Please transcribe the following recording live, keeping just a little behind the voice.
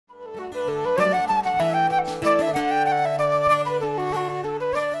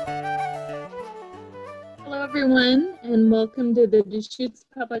everyone, and welcome to the Deschutes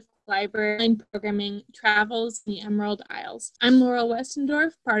Public Library programming Travels in the Emerald Isles. I'm Laurel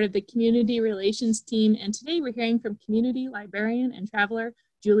Westendorf, part of the Community Relations team, and today we're hearing from Community Librarian and Traveler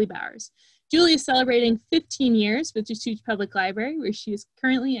Julie Bowers. Julie is celebrating 15 years with Deschutes Public Library, where she is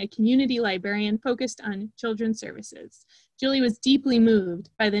currently a community librarian focused on children's services. Julie was deeply moved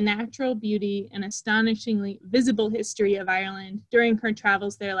by the natural beauty and astonishingly visible history of Ireland during her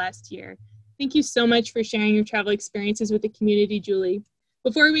travels there last year. Thank you so much for sharing your travel experiences with the community, Julie.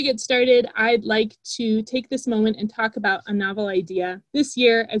 Before we get started, I'd like to take this moment and talk about a novel idea. This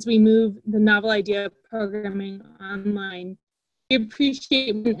year, as we move the novel idea programming online, we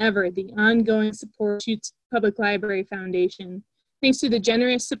appreciate more than ever the ongoing support of Deschutes Public Library Foundation. Thanks to the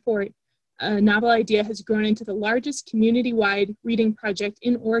generous support, Novel Idea has grown into the largest community-wide reading project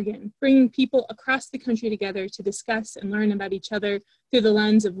in Oregon, bringing people across the country together to discuss and learn about each other through the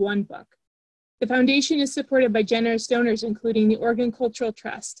lens of one book. The foundation is supported by generous donors, including the Oregon Cultural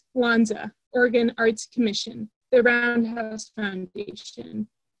Trust, Lonza, Oregon Arts Commission, the Roundhouse Foundation,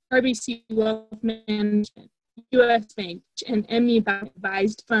 RBC Wealth Management, U.S. Bank, and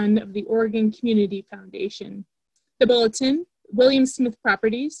Emmy-advised fund of the Oregon Community Foundation. The Bulletin, William Smith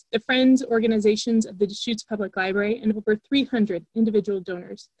Properties, the Friends Organizations of the Deschutes Public Library, and over 300 individual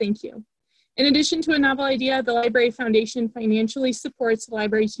donors. Thank you. In addition to a novel idea, the Library Foundation financially supports the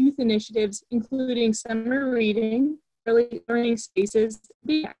library's youth initiatives, including summer reading, early learning spaces,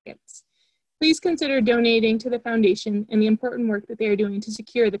 and packets. Please consider donating to the foundation and the important work that they are doing to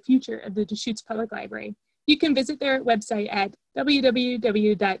secure the future of the Deschutes Public Library. You can visit their website at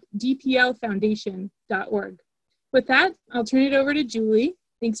www.dplfoundation.org. With that, I'll turn it over to Julie.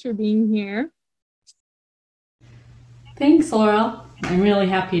 Thanks for being here. Thanks, Laurel. I'm really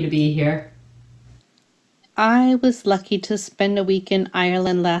happy to be here. I was lucky to spend a week in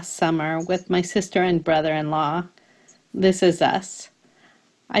Ireland last summer with my sister and brother-in-law. This is us.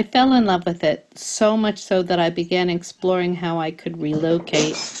 I fell in love with it, so much so that I began exploring how I could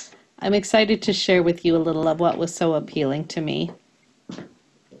relocate. I'm excited to share with you a little of what was so appealing to me.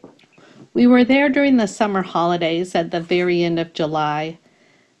 We were there during the summer holidays at the very end of July.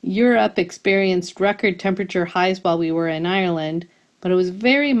 Europe experienced record temperature highs while we were in Ireland, but it was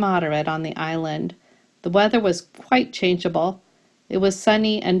very moderate on the island. The weather was quite changeable. It was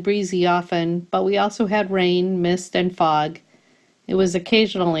sunny and breezy often, but we also had rain, mist, and fog. It was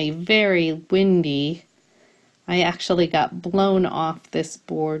occasionally very windy. I actually got blown off this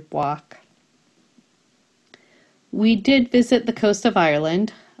boardwalk. We did visit the coast of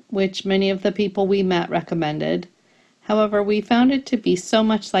Ireland, which many of the people we met recommended. However, we found it to be so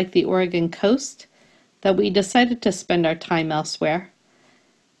much like the Oregon coast that we decided to spend our time elsewhere.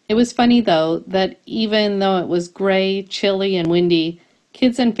 It was funny, though, that even though it was gray, chilly, and windy,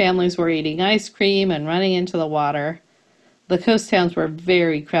 kids and families were eating ice cream and running into the water. The coast towns were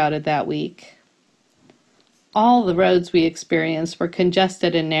very crowded that week. All the roads we experienced were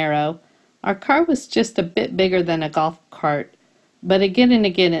congested and narrow. Our car was just a bit bigger than a golf cart, but again and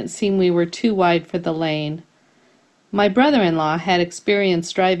again it seemed we were too wide for the lane. My brother-in-law had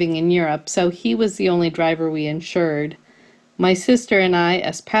experience driving in Europe, so he was the only driver we insured. My sister and I,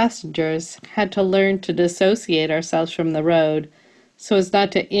 as passengers, had to learn to dissociate ourselves from the road so as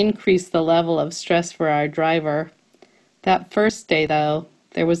not to increase the level of stress for our driver. That first day, though,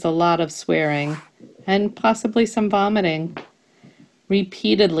 there was a lot of swearing and possibly some vomiting.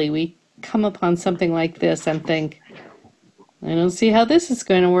 Repeatedly, we come upon something like this and think, I don't see how this is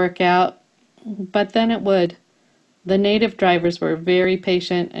going to work out, but then it would. The native drivers were very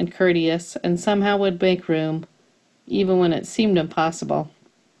patient and courteous and somehow would make room, even when it seemed impossible.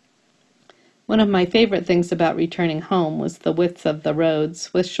 One of my favorite things about returning home was the width of the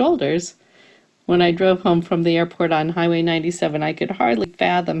roads with shoulders. When I drove home from the airport on Highway 97, I could hardly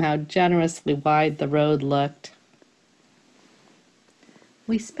fathom how generously wide the road looked.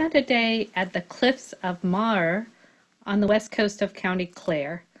 We spent a day at the Cliffs of Moher on the west coast of County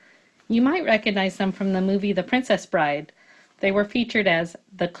Clare. You might recognize them from the movie The Princess Bride. They were featured as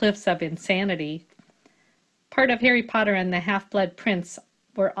the Cliffs of Insanity. Part of Harry Potter and the Half-Blood Prince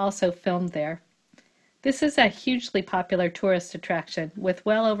were also filmed there. This is a hugely popular tourist attraction with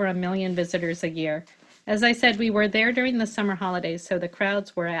well over 1 million visitors a year. As I said, we were there during the summer holidays, so the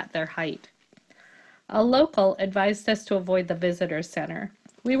crowds were at their height. A local advised us to avoid the visitor center.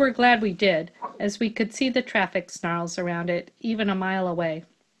 We were glad we did, as we could see the traffic snarls around it even a mile away.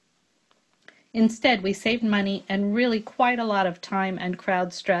 Instead, we saved money and really quite a lot of time and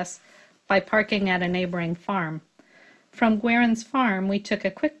crowd stress by parking at a neighboring farm. From Guerin's farm, we took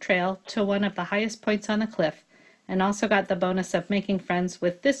a quick trail to one of the highest points on the cliff and also got the bonus of making friends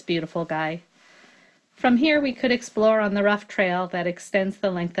with this beautiful guy. From here, we could explore on the rough trail that extends the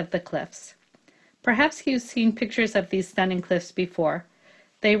length of the cliffs. Perhaps you've seen pictures of these stunning cliffs before.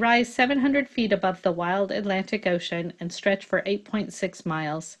 They rise 700 feet above the wild Atlantic Ocean and stretch for 8.6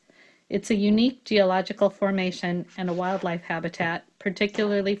 miles. It's a unique geological formation and a wildlife habitat,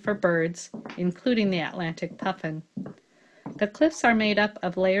 particularly for birds, including the Atlantic puffin. The cliffs are made up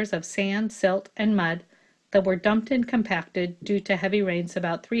of layers of sand, silt, and mud that were dumped and compacted due to heavy rains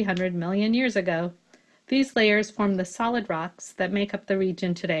about 300 million years ago. These layers form the solid rocks that make up the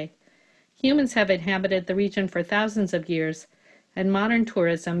region today. Humans have inhabited the region for thousands of years, and modern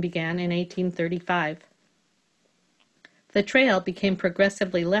tourism began in 1835. The trail became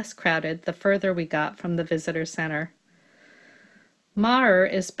progressively less crowded the further we got from the visitor center. Moher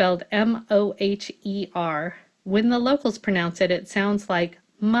is spelled M-O-H-E-R. When the locals pronounce it, it sounds like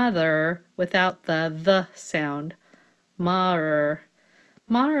mother without the sound. Moher.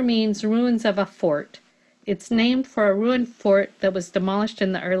 Moher means ruins of a fort. It's named for a ruined fort that was demolished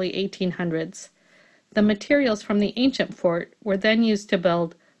in the early 1800s. The materials from the ancient fort were then used to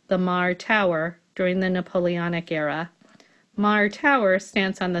build the Moher Tower during the Napoleonic era. Moher Tower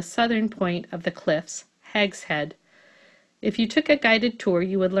stands on the southern point of the cliffs, Hag's Head. If you took a guided tour,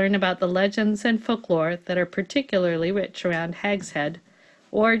 you would learn about the legends and folklore that are particularly rich around Hag's Head,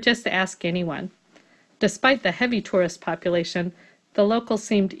 or just ask anyone. Despite the heavy tourist population, the locals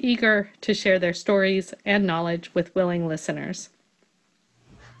seemed eager to share their stories and knowledge with willing listeners.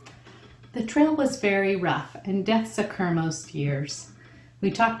 The trail was very rough, and deaths occur most years. We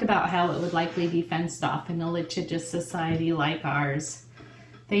talked about how it would likely be fenced off in a litigious society like ours.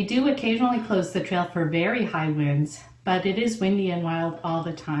 They do occasionally close the trail for very high winds, but it is windy and wild all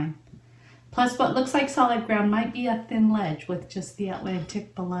the time. Plus, what looks like solid ground might be a thin ledge with just the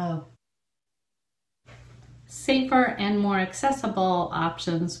Atlantic below. Safer and more accessible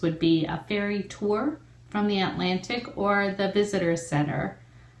options would be a ferry tour from the Atlantic or the visitor center.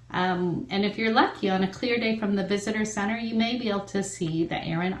 And if you're lucky, on a clear day from the visitor center, you may be able to see the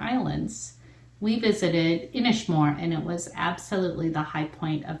Éirinn Islands. We visited Inishmore, and it was absolutely the high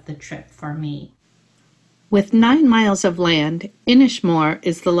point of the trip for me. With 9 miles of land, Inishmore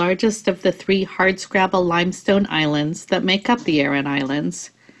is the largest of the 3 hardscrabble limestone islands that make up the Éirinn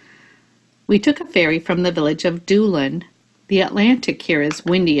Islands. We took a ferry from the village of Bulletin. The Atlantic here is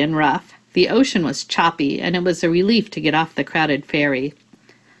windy and rough. The ocean was choppy, and it was a relief to get off the crowded ferry.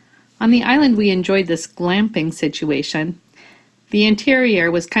 On the island, we enjoyed this glamping situation. The interior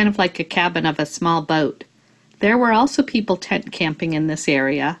was kind of like a cabin of a small boat. There were also people tent camping in this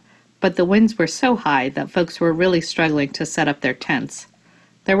area, but the winds were so high that folks were really struggling to set up their tents.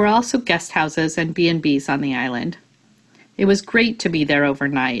 There were also guest houses and B&Bs on the island. It was great to be there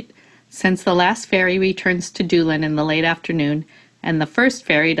overnight. Since the last ferry returns to Doolin in the late afternoon, and the first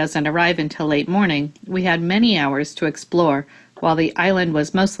ferry doesn't arrive until late morning, we had many hours to explore while the island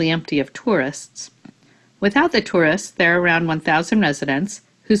was mostly empty of tourists. Without the tourists, there are around 1,000 residents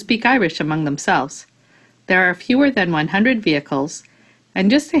who speak Irish among themselves. There are fewer than 100 vehicles,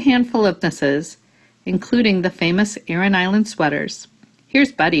 and just a handful of businesses, including the famous Éirinn Island sweaters.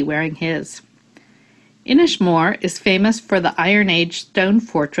 Here's Buddy wearing his. Inishmore is famous for the Iron Age stone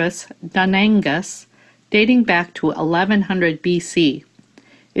fortress Dunangus, dating back to 1100 BC.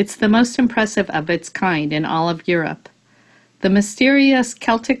 It's the most impressive of its kind in all of Europe. The mysterious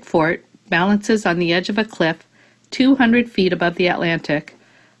Celtic fort balances on the edge of a cliff 200 feet above the Atlantic,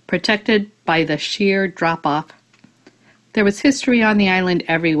 protected by the sheer drop-off. There was history on the island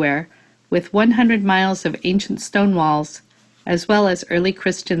everywhere, with 100 miles of ancient stone walls, as well as early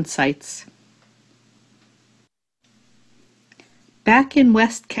Christian sites. Back in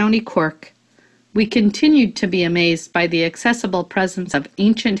West County Cork, we continued to be amazed by the accessible presence of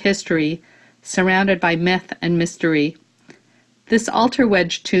ancient history surrounded by myth and mystery. This altar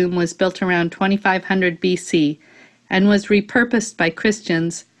wedge tomb was built around 2500 BC and was repurposed by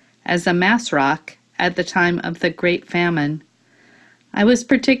Christians as a mass rock at the time of the Great Famine. I was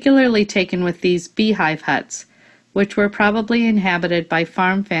particularly taken with these beehive huts, which were probably inhabited by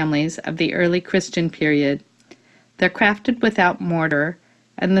farm families of the early Christian period. They're crafted without mortar,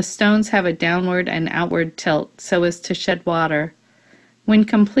 and the stones have a downward and outward tilt so as to shed water. When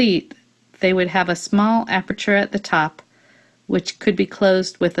complete, they would have a small aperture at the top, which could be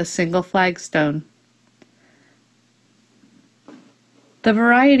closed with a single flagstone. The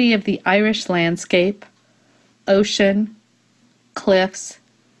variety of the Irish landscape, ocean, cliffs,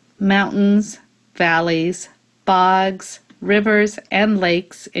 mountains, valleys, bogs, rivers, and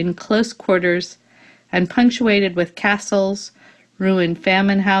lakes in close quarters and punctuated with castles, ruined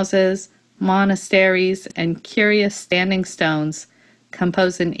famine houses, monasteries, and curious standing stones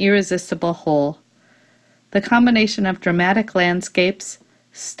compose an irresistible whole. The combination of dramatic landscapes,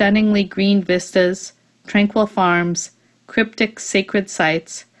 stunningly green vistas, tranquil farms, cryptic sacred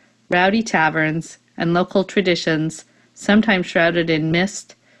sites, rowdy taverns, and local traditions, sometimes shrouded in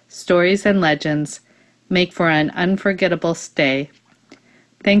mist, stories, and legends, make for an unforgettable stay.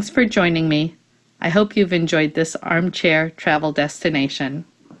 Thanks for joining me. I hope you've enjoyed this armchair travel destination.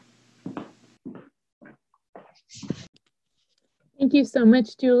 Thank you so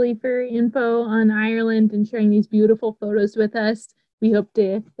much, Julie, for your info on Ireland and sharing these beautiful photos with us. We hope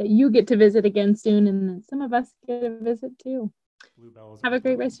that you get to visit again soon and that some of us get a visit too. Have a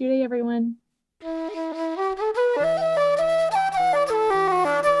great rest of your day, everyone.